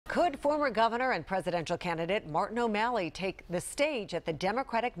Could former governor and presidential candidate Martin O'Malley take the stage at the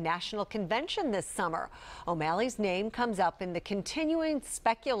Democratic National Convention this summer? O'Malley's name comes up in the continuing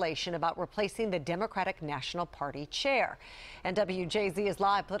speculation about replacing the Democratic National Party chair. And WJZ's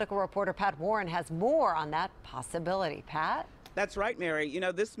live political reporter Pat Warren has more on that possibility. Pat? That's right, Mary. You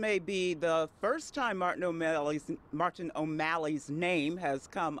know, this may be the first time Martin O'Malley's name has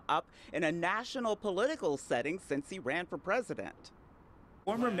come up in a national political setting since he ran for president.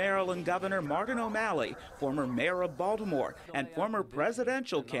 Former Maryland Governor Martin O'Malley, former mayor of Baltimore, and former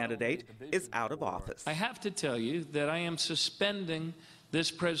presidential candidate is out of office. I have to tell you that I am suspending this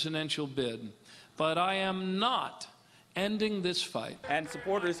presidential bid, but I am not ending this fight. And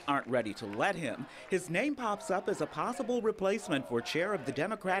supporters aren't ready to let him. His name pops up as a possible replacement for chair of the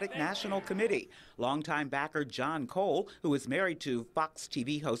Democratic National Committee. Longtime backer John Cole, who is married to Fox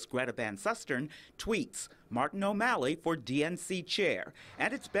TV host Greta Van Susteren, tweets, Martin O'Malley for DNC chair.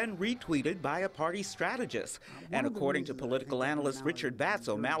 And it's been retweeted by a party strategist. And according to political analyst Richard Batts,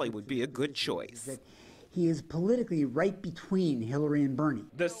 O'Malley would be a good choice. He is politically right between Hillary and Bernie.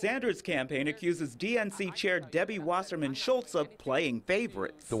 The Sanders campaign accuses DNC chair Debbie Wasserman Schultz of playing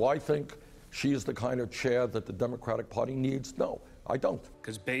favorites. Do I think she is the kind of chair that the Democratic Party needs? No, I don't.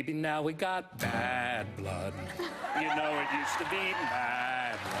 Because, baby, now we got bad blood. You know it used to be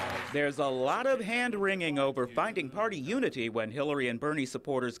bad blood. There's a lot of hand-wringing over finding party unity when Hillary and Bernie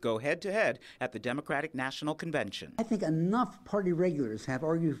supporters go head-to-head at the Democratic National Convention. I think enough party regulars have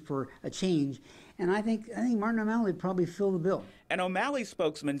argued for a change, and I think Martin O'Malley would probably fill the bill. An O'Malley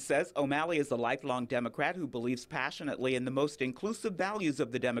spokesman says O'Malley is a lifelong Democrat who believes passionately in the most inclusive values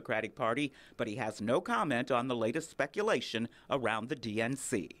of the Democratic Party, but he has no comment on the latest speculation around the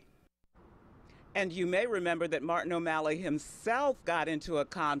DNC. And you may remember that Martin O'Malley himself got into a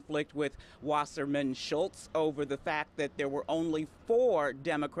conflict with Wasserman Schultz over the fact that there were only 4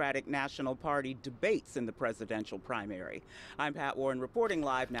 Democratic National Party debates in the presidential primary. I'm Pat Warren reporting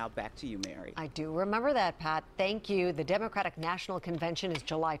live. Now back to you, Mary. I do remember that, Pat. Thank you. The Democratic National Convention is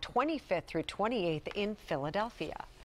July 25th through 28th in Philadelphia.